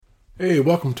Hey,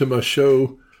 welcome to my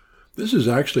show. This is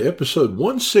actually episode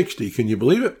 160. Can you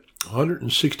believe it?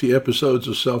 160 episodes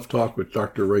of Self-Talk with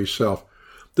Dr. Ray Self.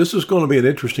 This is going to be an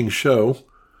interesting show.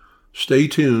 Stay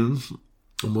tuned.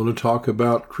 I'm going to talk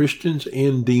about Christians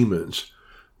and demons.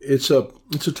 It's a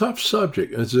tough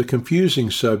subject. It's a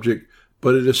confusing subject,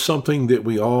 but it is something that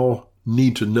we all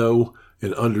need to know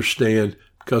and understand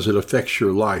because it affects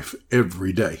your life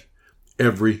every day,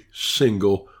 every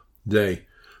single day.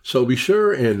 So be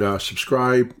sure and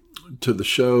subscribe to the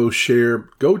show, share.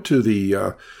 Go to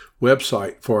the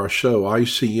website for our show,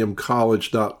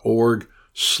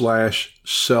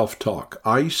 icmcollege.org/self-talk,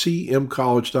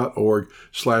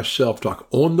 icmcollege.org/self-talk.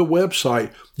 On the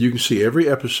website, you can see every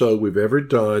episode we've ever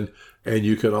done, and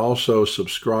you can also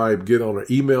subscribe, get on our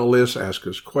email list, ask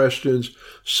us questions,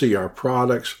 see our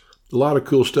products. A lot of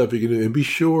cool stuff you can do. And be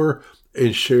sure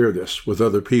and share this with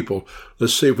other people.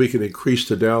 Let's see if we can increase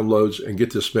the downloads and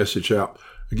get this message out.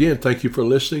 Again, thank you for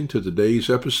listening to today's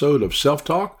episode of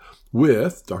Self-Talk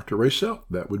with Dr. Ray Self.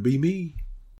 That would be me.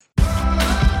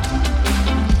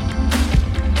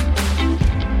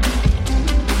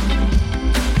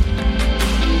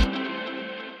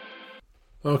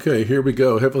 Okay, here we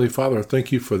go. Heavenly Father, I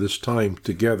thank you for this time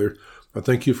together. I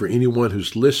thank you for anyone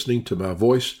who's listening to my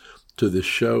voice, to this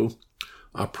show.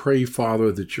 I pray, Father,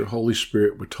 that your Holy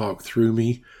Spirit would talk through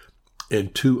me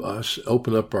and to us,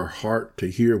 open up our heart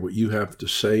to hear what you have to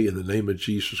say in the name of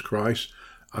Jesus Christ.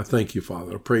 I thank you,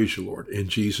 Father. I praise you, Lord, in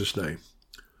Jesus' name.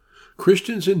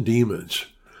 Christians and demons.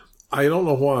 I don't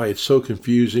know why it's so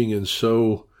confusing and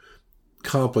so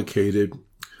complicated.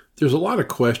 There's a lot of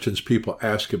questions people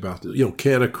ask about this.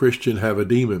 Can a Christian have a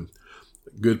demon?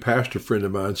 A good pastor friend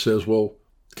of mine says, well,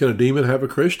 can a demon have a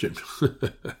Christian?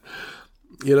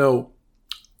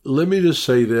 Let me just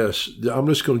say this. I'm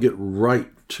just going to get right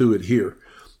to it here.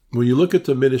 When you look at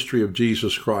the ministry of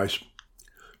Jesus Christ,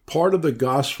 part of the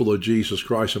gospel of Jesus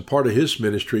Christ and part of his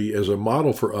ministry as a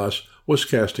model for us was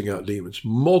casting out demons.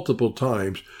 Multiple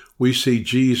times we see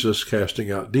Jesus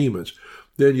casting out demons.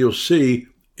 Then you'll see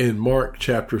in Mark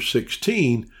chapter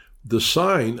 16, the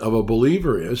sign of a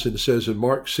believer is, and it says in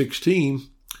Mark 16,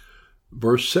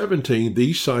 verse 17,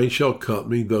 these signs shall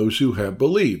accompany those who have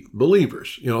believed.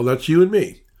 Believers, that's you and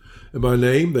me. In my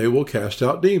name, they will cast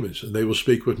out demons, and they will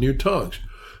speak with new tongues.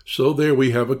 So there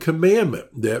we have a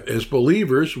commandment that as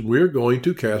believers, we're going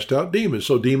to cast out demons.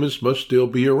 So demons must still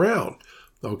be around,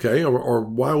 okay? Or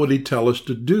why would he tell us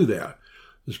to do that?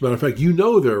 As a matter of fact,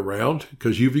 they're around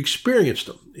because you've experienced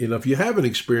them. And if you haven't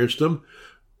experienced them,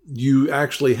 you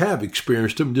actually have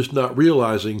experienced them, just not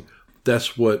realizing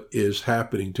that's what is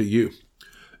happening to you.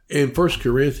 In 1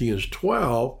 Corinthians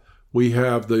 12, we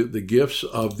have the gifts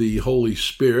of the Holy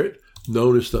Spirit,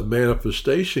 known as the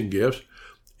manifestation gifts.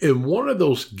 And one of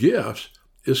those gifts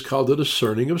is called the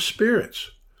discerning of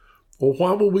spirits. Well,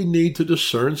 why would we need to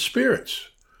discern spirits?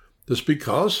 That's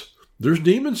because there's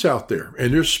demons out there,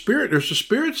 and there's the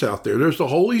spirits out there. There's the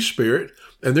Holy Spirit,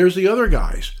 and there's the other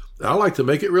guys. I like to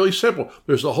make it really simple.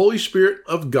 There's the Holy Spirit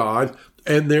of God,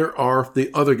 and there are the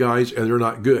other guys, and they're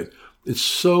not good. It's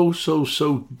so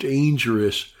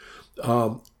dangerous.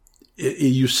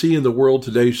 You see in the world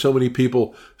today, so many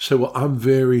people say, well, I'm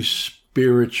very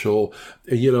spiritual,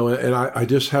 and I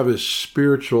just have a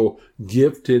spiritual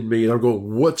gift in me. And I'm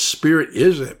going, what spirit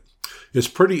is it? It's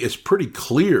pretty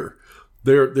clear.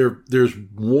 There's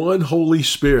one Holy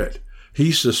Spirit.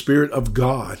 He's the Spirit of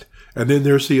God. And then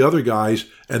there's the other guys,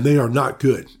 and they are not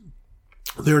good.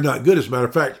 They're not good. As a matter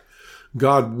of fact,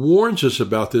 God warns us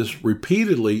about this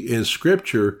repeatedly in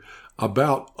Scripture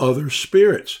about other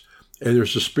spirits. And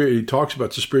there's the spirit, he talks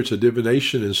about the spirits of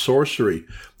divination and sorcery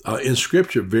in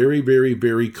Scripture very, very,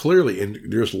 very clearly.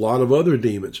 And there's a lot of other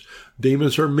demons.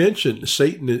 Demons are mentioned,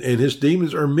 Satan and his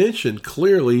demons are mentioned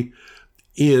clearly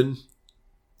in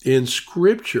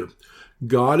Scripture.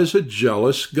 God is a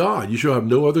jealous God. You shall have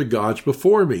no other gods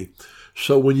before me.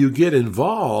 So when you get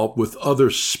involved with other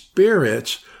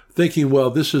spirits, thinking, well,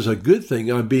 this is a good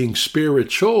thing, I'm being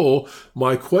spiritual,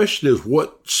 my question is,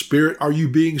 what spirit are you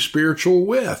being spiritual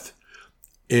with?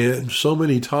 And so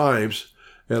many times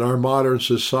in our modern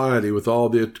society, with all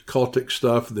the occultic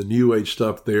stuff, the New Age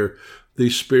stuff there,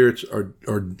 these spirits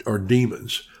are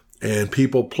demons. And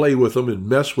people play with them and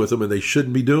mess with them, and they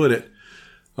shouldn't be doing it.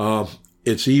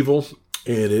 It's evil,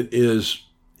 and it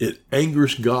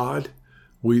angers God.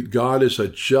 God is a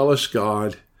jealous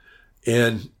God.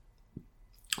 And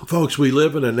folks, we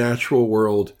live in a natural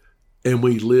world, and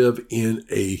we live in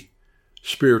a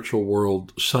spiritual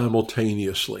world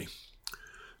simultaneously.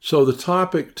 So the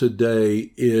topic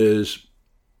today is,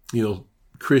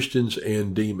 Christians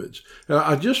and demons. And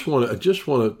I just want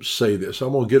to say this.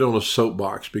 I'm going to get on a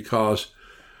soapbox because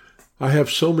I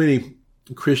have so many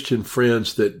Christian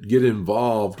friends that get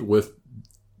involved with,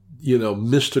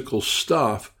 mystical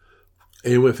stuff.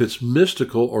 And if it's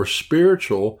mystical or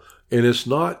spiritual, and it's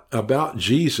not about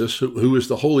Jesus, who is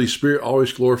the Holy Spirit,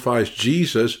 always glorifies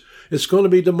Jesus, it's going to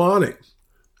be demonic.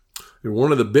 And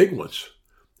one of the big ones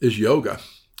is yoga.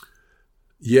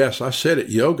 Yes, I said it,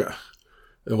 yoga.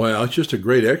 Well, it's just a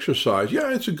great exercise.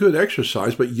 Yeah, it's a good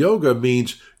exercise, but yoga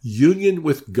means union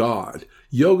with God.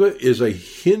 Yoga is a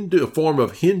form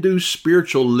of Hindu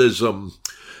spiritualism.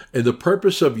 And the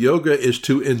purpose of yoga is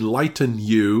to enlighten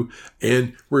you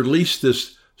and release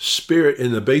this spirit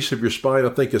in the base of your spine. I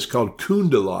think it's called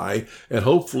Kundalini. And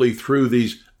hopefully through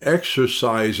these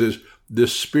exercises,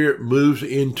 this spirit moves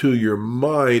into your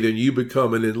mind and you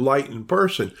become an enlightened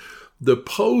person. The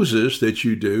poses that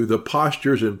you do, the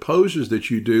postures and poses that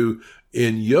you do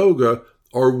in yoga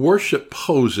are worship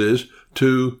poses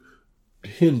to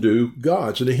Hindu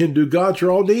gods. And the Hindu gods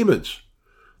are all demons.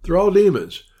 They're all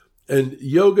demons. And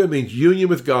yoga means union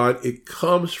with God. It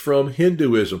comes from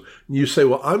Hinduism. And you say,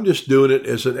 well, I'm just doing it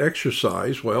as an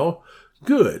exercise. Well,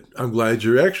 good. I'm glad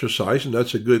you're exercising.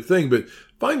 That's a good thing. But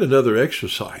find another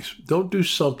exercise. Don't do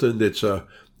something that's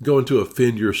going to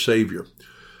offend your Savior.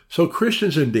 So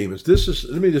Christians and demons,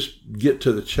 let me just get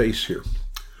to the chase here.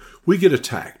 We get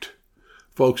attacked.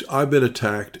 Folks, I've been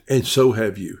attacked, and so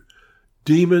have you.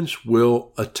 Demons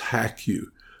will attack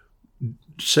you.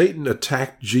 Satan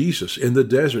attacked Jesus in the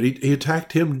desert. He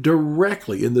attacked him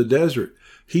directly in the desert.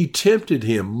 He tempted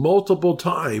him multiple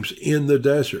times in the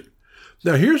desert.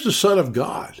 Now here's the Son of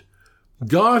God,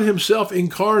 God himself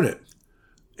incarnate.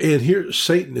 And here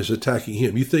Satan is attacking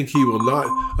him. You think he will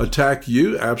not attack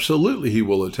you? Absolutely, he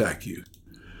will attack you.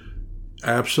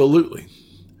 Absolutely.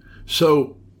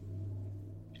 So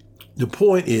the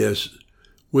point is,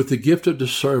 with the gift of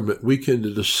discernment, we can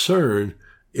discern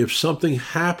if something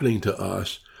happening to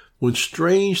us, when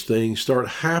strange things start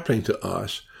happening to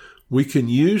us, we can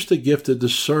use the gift of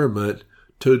discernment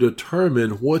to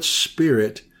determine what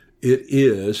spirit it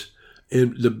is.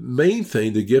 And the main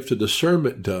thing the gift of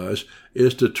discernment does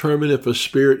is determine if a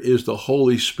spirit is the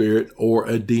Holy Spirit or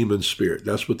a demon spirit.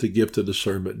 That's what the gift of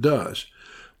discernment does.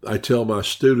 I tell my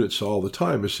students all the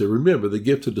time, I say, remember, the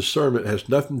gift of discernment has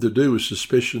nothing to do with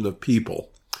suspicion of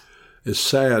people. It's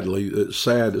sad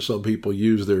that some people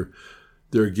use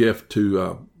their gift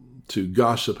to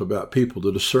gossip about people,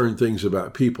 to discern things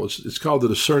about people. It's called the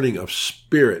discerning of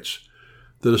spirits.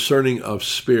 The discerning of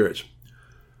spirits.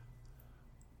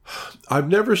 I've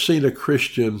never seen a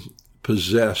Christian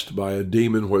possessed by a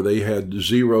demon where they had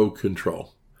zero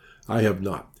control. I have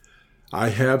not. I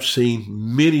have seen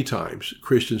many times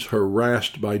Christians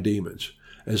harassed by demons,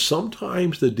 and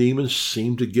sometimes the demons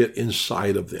seem to get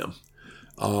inside of them.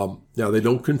 Now, they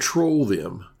don't control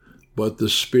them, but the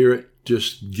spirit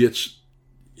just gets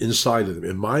inside of them.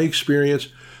 In my experience,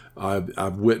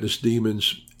 I've witnessed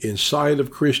demons inside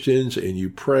of Christians, and you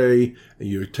pray, and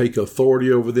you take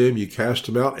authority over them, you cast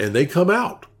them out, and they come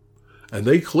out. And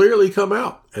they clearly come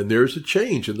out, and there's a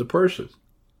change in the person.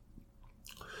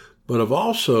 But I've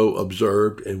also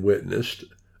observed and witnessed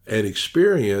and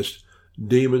experienced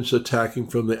demons attacking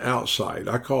from the outside.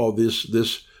 I call this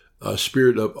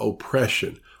spirit of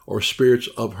oppression or spirits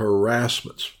of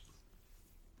harassments.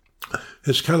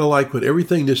 It's kind of like when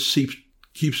everything just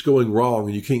keeps going wrong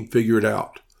and you can't figure it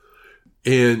out.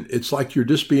 And it's like you're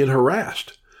just being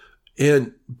harassed.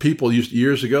 And people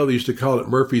years ago, they used to call it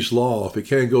Murphy's Law. If it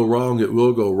can't go wrong, it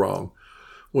will go wrong.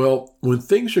 Well, when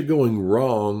things are going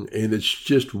wrong and it's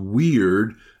just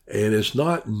weird and it's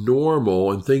not normal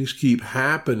and things keep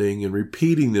happening and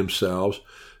repeating themselves,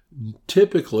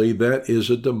 typically that is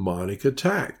a demonic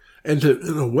attack. And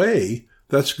in a way,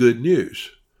 that's good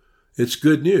news. It's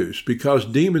good news because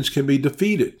demons can be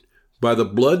defeated. By the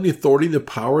blood and the authority and the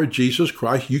power of Jesus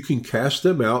Christ, you can cast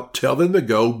them out, tell them to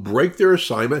go, break their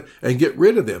assignment, and get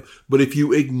rid of them. But if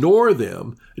you ignore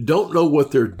them, don't know what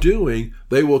they're doing,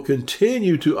 they will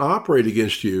continue to operate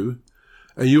against you,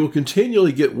 and you will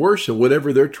continually get worse in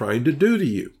whatever they're trying to do to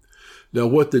you. Now,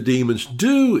 what the demons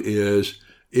do is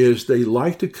they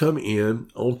like to come in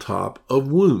on top of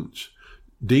wounds.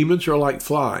 Demons are like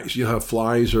flies. You know how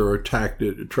flies are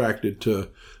attracted to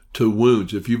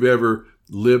wounds. If you've ever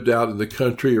lived out in the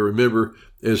country or remember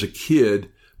as a kid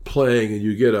playing and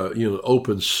you get an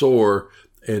open sore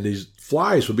and these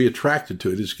flies will be attracted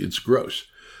to it. It's gross.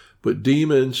 But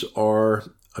demons are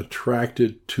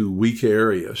attracted to weak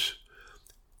areas.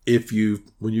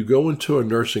 When you go into a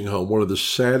nursing home, one of the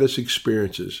saddest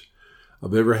experiences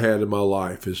I've ever had in my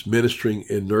life is ministering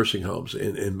in nursing homes.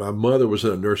 And my mother was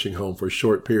in a nursing home for a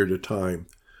short period of time.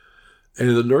 And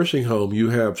in the nursing home,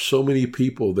 you have so many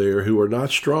people there who are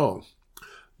not strong.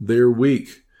 they're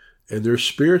weak and their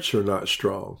spirits are not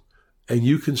strong. And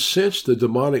you can sense the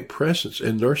demonic presence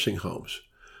in nursing homes.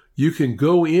 You can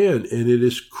go in and it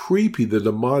is creepy. The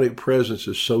demonic presence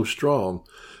is so strong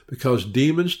because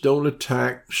demons don't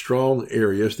attack strong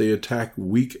areas. They attack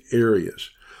weak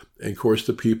areas. And of course,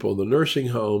 the people in the nursing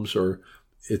homes are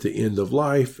at the end of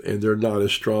life and they're not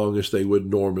as strong as they would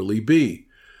normally be.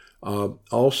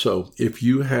 Also, if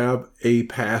you have a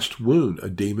past wound, a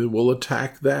demon will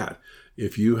attack that.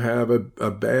 If you have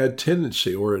a bad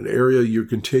tendency or an area you're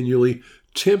continually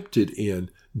tempted in,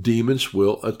 demons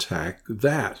will attack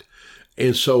that.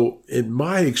 And so, in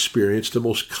my experience, the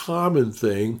most common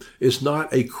thing is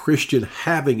not a Christian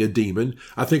having a demon.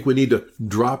 I think we need to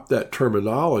drop that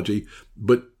terminology,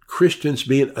 but Christians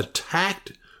being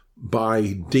attacked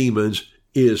by demons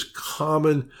is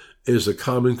common as a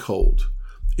common cold.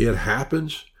 It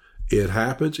happens. It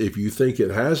happens. If you think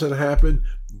it hasn't happened,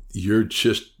 you're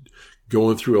just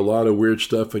going through a lot of weird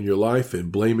stuff in your life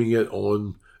and blaming it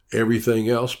on everything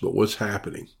else but what's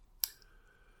happening.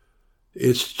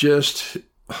 It's just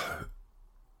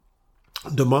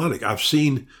demonic. I've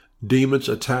seen demons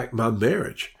attack my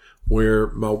marriage where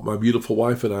my beautiful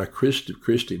wife and I,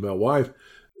 Christy, my wife,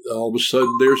 all of a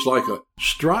sudden there's like a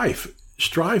strife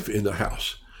in the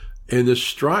house. And the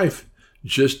strife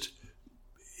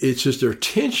it's just there's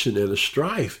tension and a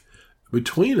strife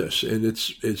between us. And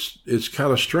it's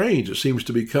kind of strange. It seems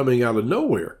to be coming out of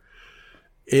nowhere.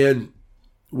 And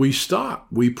we stop,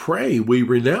 we pray, we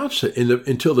renounce it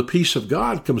until the peace of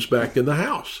God comes back in the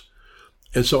house.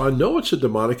 And so I know it's a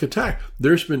demonic attack.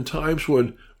 There's been times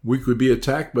when we could be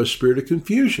attacked by a spirit of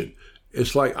confusion.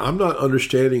 It's like I'm not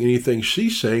understanding anything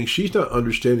she's saying. She's not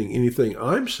understanding anything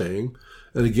I'm saying.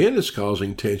 And again, it's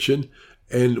causing tension.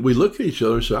 And we look at each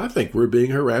other and say, I think we're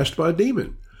being harassed by a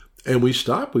demon. And we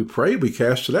stop, we pray, we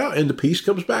cast it out, and the peace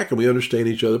comes back and we understand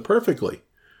each other perfectly.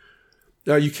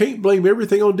 Now, you can't blame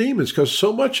everything on demons because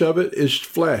so much of it is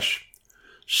flesh.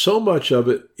 So much of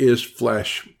it is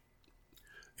flesh.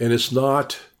 And it's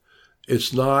not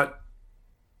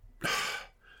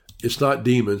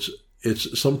demons.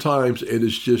 Sometimes it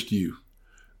is just you.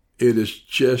 It is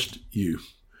just you.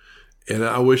 And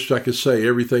I wish I could say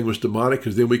everything was demonic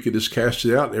because then we could just cast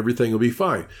it out and everything will be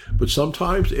fine. But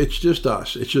sometimes it's just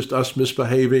us. It's just us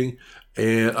misbehaving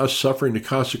and us suffering the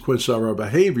consequence of our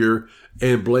behavior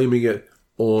and blaming it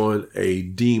on a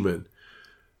demon.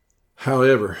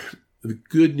 However, the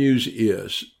good news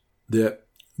is that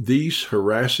these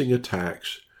harassing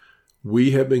attacks,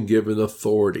 we have been given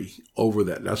authority over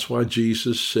that. That's why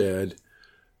Jesus said,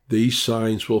 these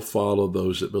signs will follow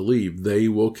those that believe. They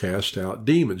will cast out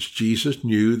demons. Jesus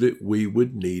knew that we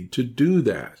would need to do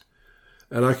that.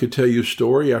 And I could tell you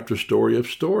story after story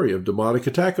of demonic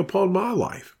attack upon my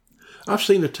life. I've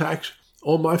seen attacks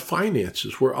on my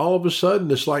finances where all of a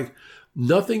sudden it's like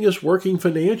nothing is working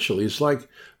financially. It's like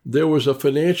there was a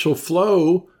financial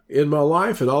flow in my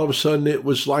life and all of a sudden it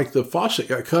was like the faucet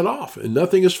got cut off and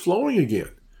nothing is flowing again.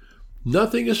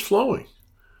 Nothing is flowing.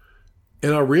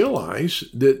 And I realize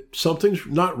that something's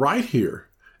not right here.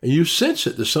 And you sense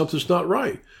it, that something's not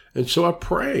right. And so I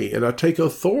pray and I take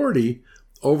authority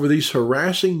over these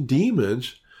harassing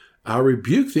demons. I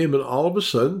rebuke them and all of a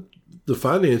sudden the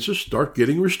finances start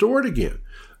getting restored again.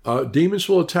 Demons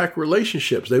will attack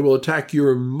relationships. They will attack your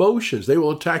emotions. They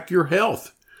will attack your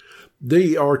health.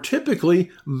 They are typically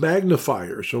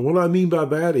magnifiers. And what I mean by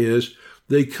that is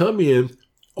they come in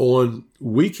on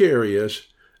weak areas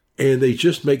and they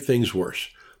just make things worse.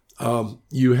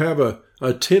 You have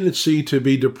a tendency to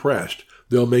be depressed.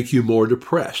 They'll make you more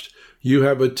depressed. You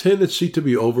have a tendency to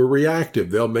be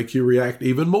overreactive. They'll make you react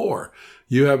even more.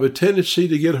 You have a tendency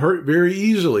to get hurt very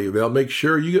easily. They'll make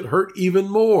sure you get hurt even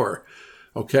more.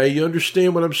 Okay, you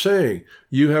understand what I'm saying?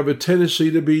 You have a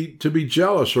tendency to be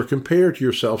jealous or compare to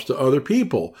yourselves to other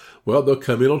people. Well, they'll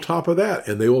come in on top of that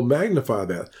and they will magnify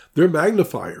that. They're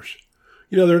magnifiers.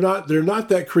 You know, they're not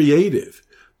that creative.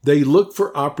 They look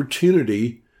for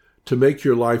opportunity to make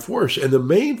your life worse. And the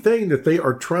main thing that they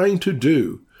are trying to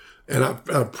do, and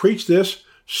I've preached this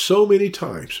so many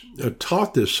times, I've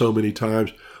taught this so many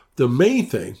times, the main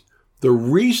thing, the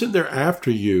reason they're after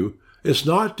you is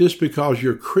not just because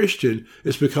you're Christian,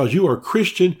 it's because you are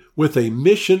Christian with a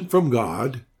mission from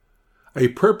God, a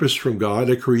purpose from God,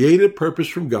 a created purpose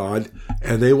from God,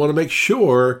 and they want to make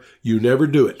sure you never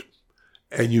do it.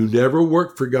 And you never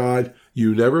work for God,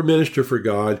 you never minister for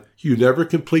God, you never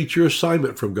complete your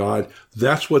assignment from God.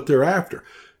 That's what they're after.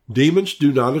 Demons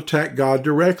do not attack God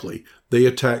directly. They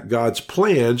attack God's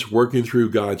plans working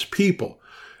through God's people.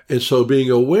 And so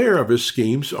being aware of his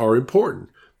schemes are important.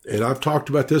 And I've talked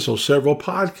about this on several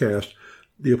podcasts.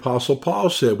 the Apostle Paul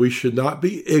said we should not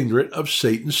be ignorant of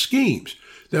Satan's schemes.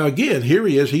 Now, again, here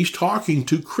he is. He's talking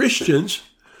to Christians.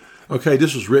 Okay,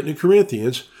 this was written in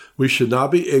Corinthians. We should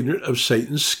not be ignorant of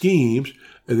Satan's schemes.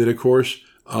 And then, of course,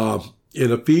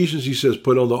 in Ephesians, he says,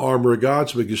 put on the armor of God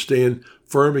so we can stand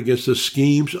firm against the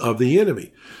schemes of the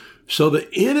enemy. So the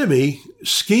enemy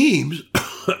schemes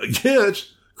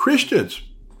against Christians.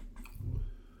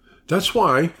 That's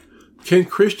why, can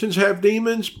Christians have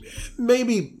demons?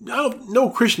 Maybe. No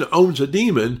Christian owns a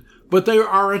demon, but they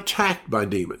are attacked by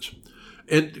demons.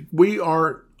 And we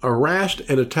are harassed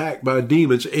and attacked by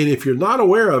demons. And if you're not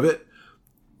aware of it,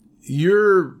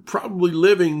 you're probably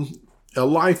living a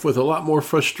life with a lot more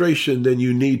frustration than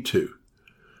you need to.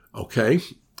 Okay?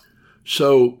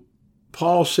 So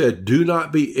Paul said, do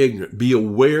not be ignorant. Be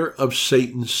aware of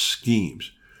Satan's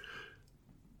schemes.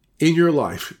 In your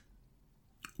life,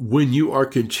 when you are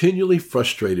continually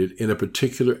frustrated in a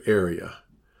particular area,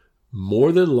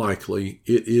 more than likely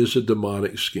it is a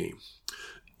demonic scheme.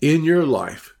 In your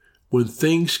life, when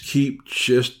things keep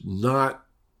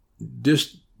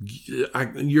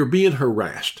you're being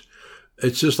harassed.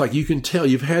 It's just like you can tell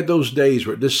you've had those days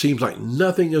where it just seems like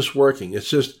nothing is working. It's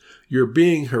just you're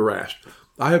being harassed.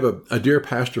 I have a dear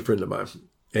pastor friend of mine,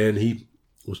 and he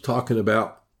was talking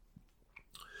about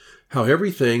how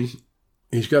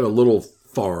he's got a little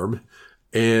farm,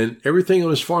 and everything on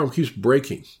his farm keeps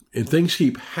breaking, and things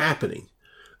keep happening.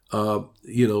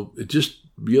 It just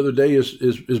the other day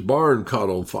his barn caught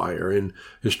on fire, and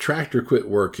his tractor quit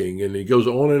working, and he goes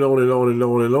on and on and on and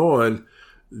on and on.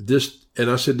 And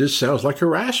I said, this sounds like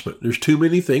harassment. There's too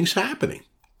many things happening.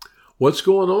 What's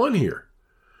going on here?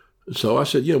 So I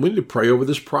said, we need to pray over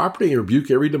this property and rebuke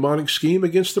every demonic scheme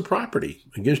against the property,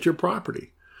 against your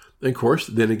property. And of course,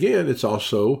 then again, it's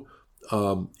also,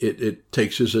 it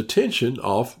takes his attention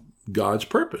off God's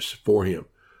purpose for him.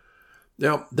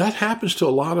 Now, that happens to a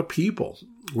lot of people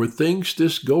where things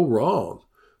just go wrong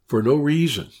for no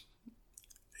reason.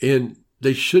 And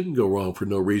they shouldn't go wrong for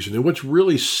no reason. And what's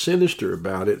really sinister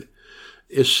about it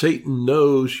is Satan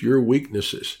knows your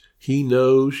weaknesses. He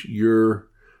knows your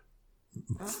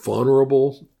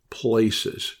vulnerable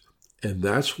places. And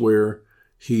that's where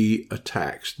he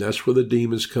attacks. That's where the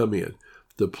demons come in.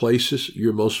 The places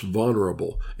you're most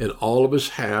vulnerable. And all of us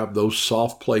have those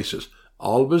soft places.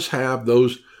 All of us have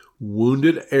those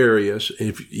wounded areas.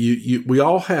 If we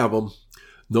all have them.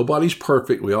 Nobody's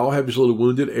perfect. We all have these little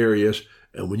wounded areas.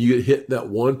 And when you get hit in that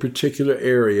one particular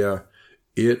area,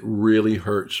 it really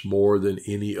hurts more than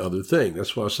any other thing.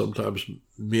 That's why sometimes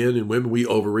men and women, we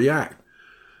overreact.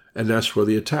 And that's where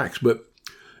the attacks. But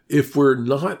if we're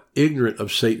not ignorant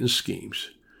of Satan's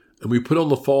schemes, and we put on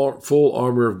the full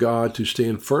armor of God to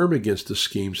stand firm against the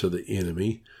schemes of the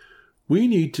enemy, we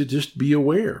need to just be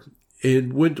aware.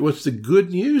 And what's the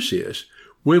good news is,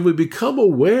 when we become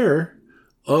aware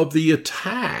of the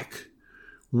attack,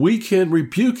 we can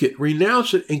rebuke it,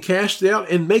 renounce it, and cast it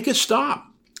out and make it stop.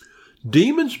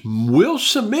 Demons will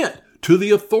submit to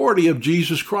the authority of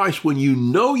Jesus Christ when you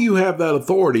know you have that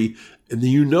authority, and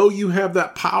you know you have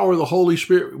that power of the Holy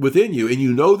Spirit within you, and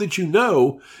you know that you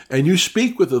know, and you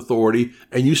speak with authority,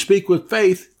 and you speak with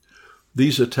faith,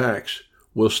 these attacks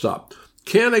will stop.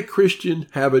 Can a Christian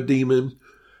have a demon?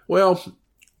 Well,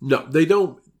 no, they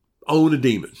don't own a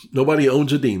demon. Nobody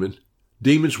owns a demon.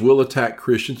 Demons will attack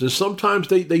Christians, and sometimes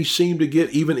they seem to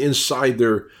get even inside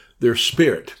their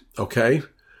spirit, okay?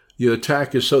 The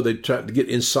attack is so they try to get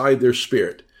inside their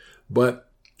spirit. But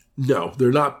no,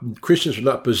 Christians are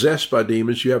not possessed by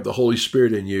demons. You have the Holy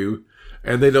Spirit in you,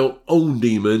 and they don't own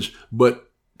demons.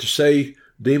 But to say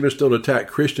demons don't attack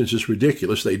Christians is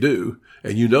ridiculous. They do,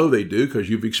 and you know they do because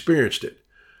you've experienced it.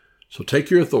 So take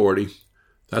your authority.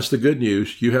 That's the good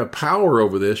news. You have power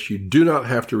over this. You do not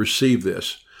have to receive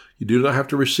this. You do not have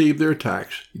to receive their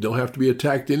attacks. You don't have to be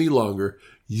attacked any longer.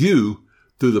 You,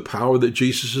 through the power that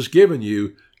Jesus has given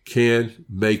you, can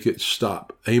make it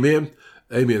stop. Amen?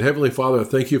 Amen. Heavenly Father, I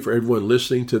thank you for everyone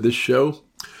listening to this show.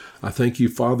 I thank you,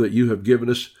 Father, that you have given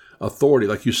us authority,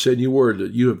 like you said in your word,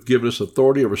 that you have given us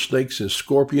authority over snakes and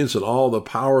scorpions and all the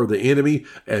power of the enemy,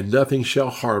 and nothing shall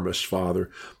harm us, Father.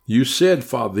 You said,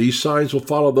 Father, these signs will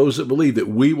follow those that believe, that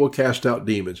we will cast out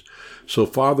demons. So,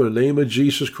 Father, in the name of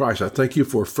Jesus Christ, I thank you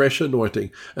for a fresh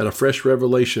anointing and a fresh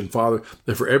revelation, Father,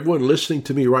 and for everyone listening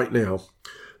to me right now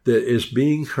that is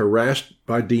being harassed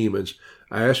by demons,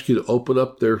 I ask you to open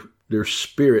up their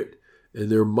spirit and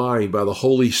their mind by the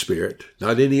Holy Spirit,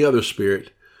 not any other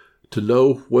spirit, to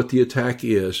know what the attack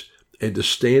is and to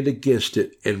stand against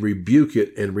it and rebuke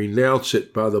it and renounce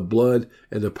it by the blood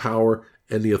and the power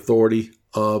and the authority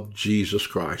of Jesus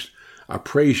Christ. I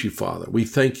praise you, Father. We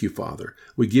thank you, Father.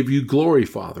 We give you glory,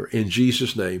 Father, in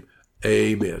Jesus' name.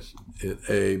 Amen and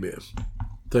amen.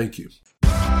 Thank you.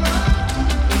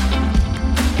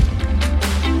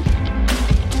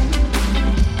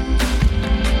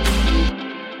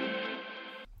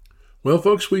 Well,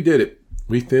 folks, we did it.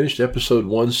 We finished episode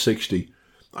 160.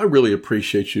 I really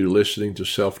appreciate you listening to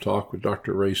Self-Talk with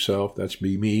Dr. Ray Self. That's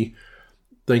me.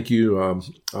 Thank you. I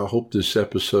hope this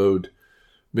episode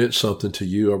meant something to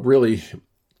you. I really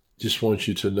just want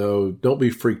you to know, don't be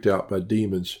freaked out by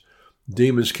demons.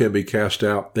 Demons can be cast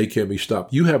out. They can be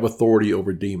stopped. You have authority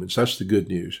over demons. That's the good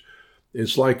news.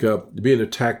 It's like being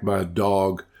attacked by a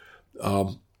dog,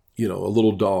 a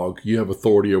little dog. You have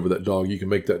authority over that dog. You can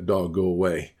make that dog go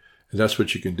away. And that's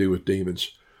what you can do with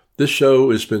demons. This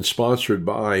show has been sponsored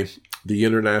by the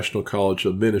International College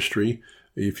of Ministry.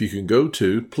 If you can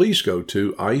please go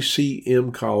to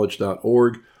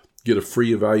icmcollege.org. Get a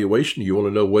free evaluation. You want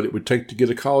to know what it would take to get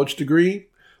a college degree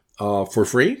for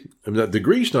free? I mean, that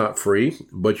degree's not free,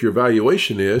 but your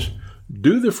evaluation is.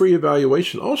 Do the free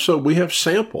evaluation. Also, we have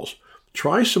samples.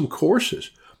 Try some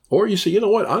courses. Or you say, you know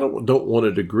what, I don't want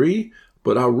a degree,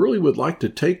 but I really would like to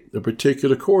take a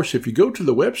particular course. If you go to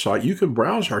the website, you can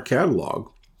browse our catalog.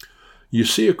 You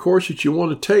see a course that you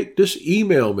want to take, just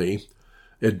email me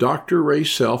at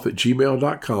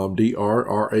drrayself@gmail.com,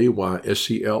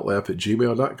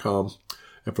 drrayself@gmail.com.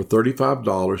 And for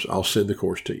 $35, I'll send the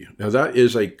course to you. Now, that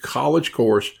is a college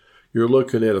course. You're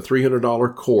looking at a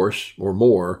 $300 course or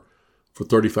more for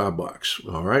 $35.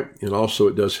 All right. And also,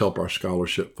 it does help our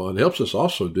scholarship fund. It helps us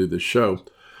also do this show.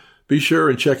 Be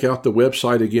sure and check out the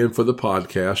website again for the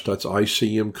podcast. That's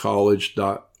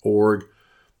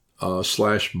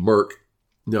icmcollege.org/Merck.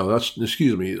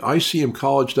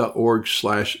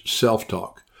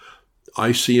 icmcollege.org/self-talk.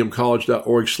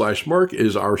 icmcollege.org/Merck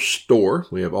is our store.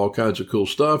 We have all kinds of cool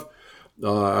stuff.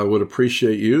 I would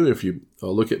appreciate you if you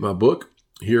look at my book,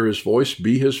 Hear His Voice,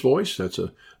 Be His Voice. That's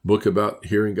a book about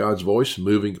hearing God's voice,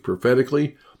 moving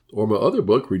prophetically, or my other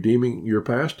book, Redeeming Your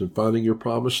Past and Finding Your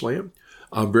Promised Land.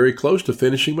 I'm very close to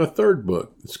finishing my third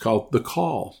book. It's called The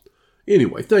Call.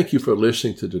 Anyway, thank you for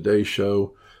listening to today's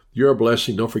show. You're a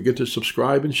blessing. Don't forget to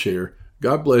subscribe and share.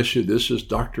 God bless you. This is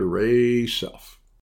Dr. Ray Self.